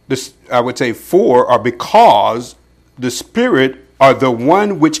would say for or because the Spirit or the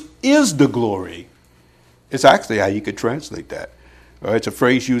one which is the glory. It's actually how you could translate that. It's a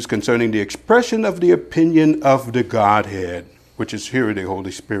phrase used concerning the expression of the opinion of the Godhead, which is here the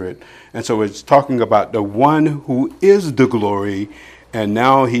Holy Spirit. And so it's talking about the one who is the glory, and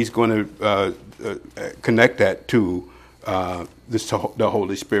now he's going to connect that to the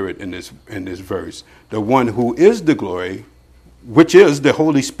Holy Spirit in this verse. The one who is the glory, which is the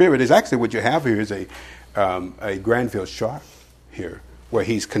Holy Spirit, is actually what you have here is a Granville Sharp here, where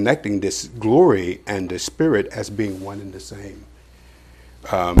he's connecting this glory and the Spirit as being one and the same.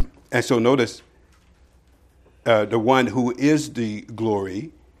 And so notice the one who is the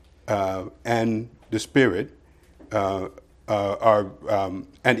glory and the Spirit are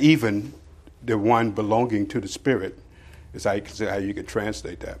and even the one belonging to the Spirit is how you could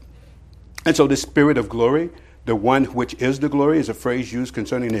translate that. And so the Spirit of glory, the one which is the glory, is a phrase used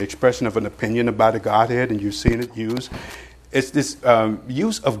concerning the expression of an opinion about a Godhead, and you've seen it used. It's this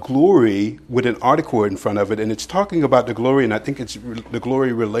use of glory with an article in front of it, and it's talking about the glory, and I think it's the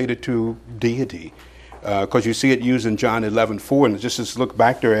glory related to deity, because you see it used in John 11:4, and just look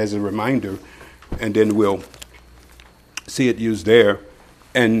back there as a reminder, and then we'll see it used there.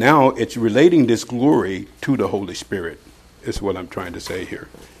 And now it's relating this glory to the Holy Spirit, is what I'm trying to say here.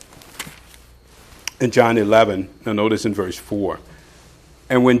 In John 11, now notice in verse 4,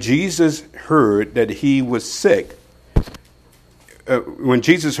 and when Jesus heard that he was sick, when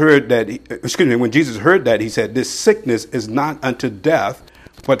Jesus heard that, he said, this sickness is not unto death,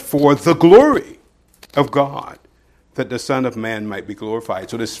 but for the glory of God, that the Son of Man might be glorified.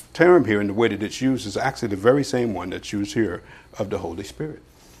 So this term here, and the way that it's used, is actually the very same one that's used here of the Holy Spirit.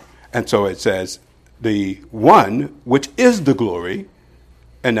 And so it says, the one which is the glory,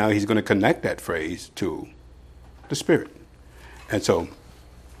 and now he's going to connect that phrase to the Spirit. And so,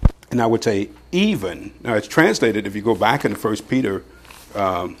 and I would say even, now it's translated, if you go back in 1 Peter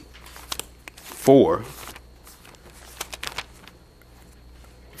 4,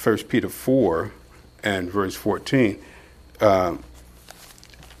 1 Peter 4, and verse 14.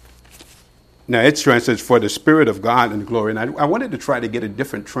 Now, it's translated, for the Spirit of God and glory. And I wanted to try to get a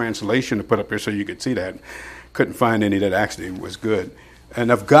different translation to put up here so you could see that. Couldn't find any that actually was good.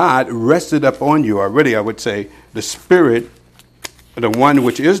 And of God rested upon you, or really I would say the Spirit, the one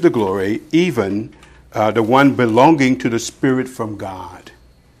which is the glory, even the one belonging to the Spirit from God.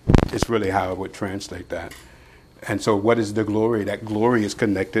 It's really how I would translate that. And so what is the glory? That glory is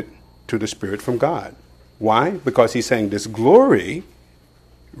connected to the Spirit from God. Why? Because he's saying this glory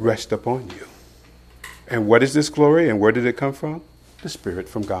rests upon you. And what is this glory and where did it come from? The Spirit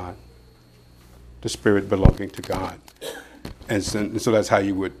from God. The Spirit belonging to God. And so that's how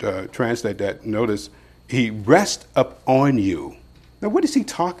you would translate that. Notice, he rests upon you. Now, what is he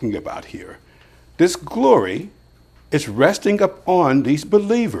talking about here? This glory is resting upon these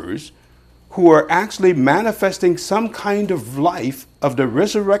believers who are actually manifesting some kind of life of the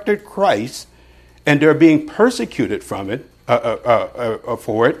resurrected Christ, and they're being persecuted from it,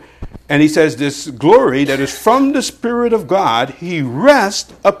 for it. And he says this glory that is from the Spirit of God, he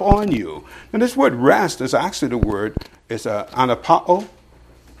rests upon you. And this word rest is actually the word, it's anapao,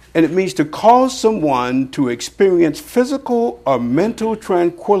 and it means to cause someone to experience physical or mental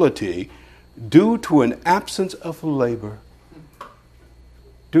tranquility due to an absence of labor.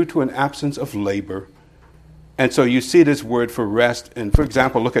 Due to an absence of labor. And so you see this word for rest. And for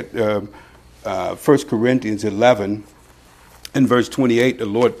example, look at 1 Corinthians 11. In verse 28, the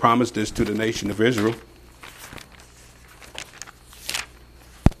Lord promised this to the nation of Israel.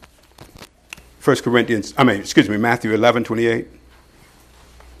 Matthew 11:28.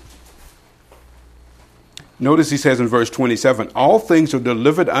 Notice he says in verse 27, all things are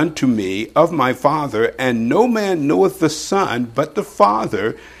delivered unto me of my Father, and no man knoweth the Son but the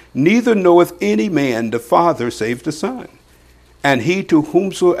Father, neither knoweth any man the Father save the Son, and he to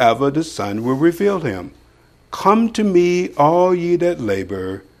whomsoever the Son will reveal him. Come to me, all ye that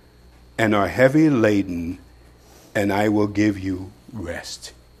labor and are heavy laden, and I will give you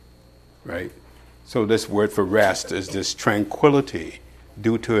rest. Right? So this word for rest is this tranquility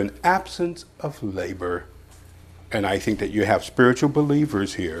due to an absence of labor. And I think that you have spiritual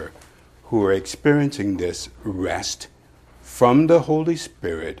believers here who are experiencing this rest from the Holy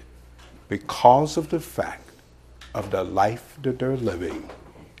Spirit because of the fact of the life that they're living.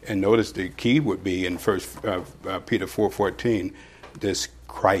 And notice the key would be in Peter 4:14, this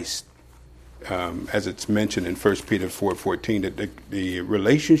Christ, as it's mentioned in 1 Peter 4:14, that the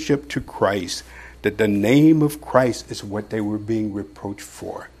relationship to Christ, that the name of Christ is what they were being reproached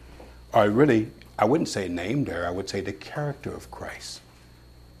for. Or really, I wouldn't say name there, I would say the character of Christ.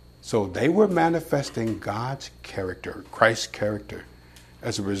 So they were manifesting God's character, Christ's character,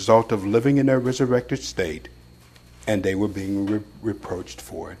 as a result of living in their resurrected state, and they were being reproached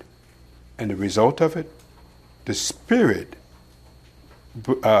for it. And the result of it, the Spirit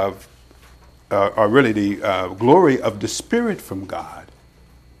of, or really the glory of the Spirit from God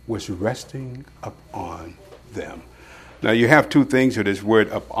was resting upon them. Now you have two things with this word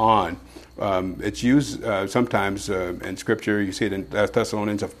upon. It's used sometimes in Scripture. You see it in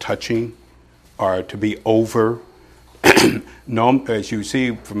Thessalonians of touching or to be over. As you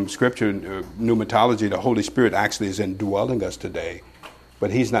see from Scripture, pneumatology, the Holy Spirit actually is indwelling us today.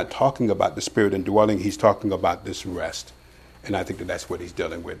 But he's not talking about the Spirit indwelling. He's talking about this rest. And I think that that's what he's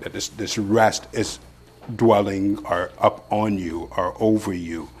dealing with, that this rest is dwelling or up on you or over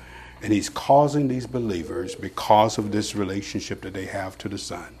you. And he's causing these believers, because of this relationship that they have to the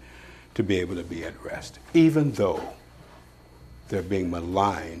Son, to be able to be at rest, even though they're being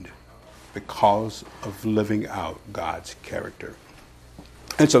maligned because of living out God's character.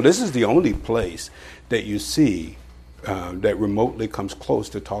 And so this is the only place that you see that remotely comes close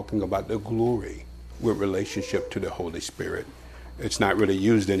to talking about the glory with relationship to the Holy Spirit. It's not really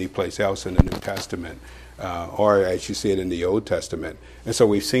used anyplace else in the New Testament, or as you see it in the Old Testament. And so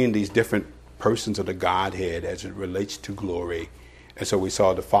we've seen these different persons of the Godhead as it relates to glory. And so we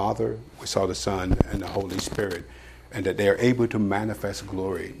saw the Father, we saw the Son, and the Holy Spirit, and that they are able to manifest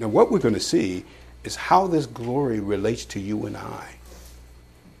glory. Now what we're going to see is how this glory relates to you and I.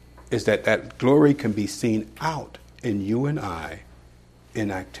 Is that glory can be seen out in you and I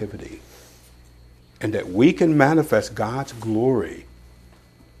in activity. And that we can manifest God's glory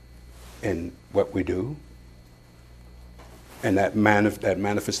in what we do. And that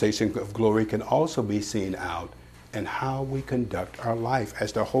manifestation of glory can also be seen out in how we conduct our life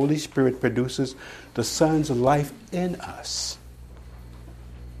as the Holy Spirit produces the Son's life in us.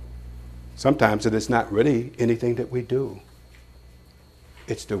 Sometimes it is not really anything that we do.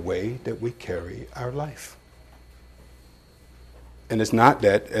 It's the way that we carry our life. And it's not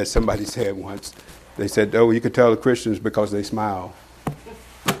that, as somebody said once, They said, oh, you could tell the Christians because they smile.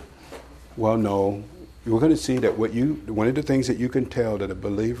 Well, no. We're going to see that one of the things that you can tell that a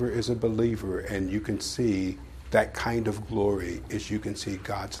believer is a believer, and you can see that kind of glory, is you can see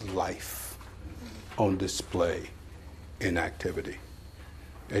God's life on display in activity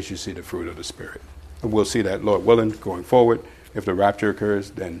as you see the fruit of the Spirit. And we'll see that, Lord willing, going forward. If the rapture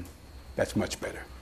occurs, then that's much better.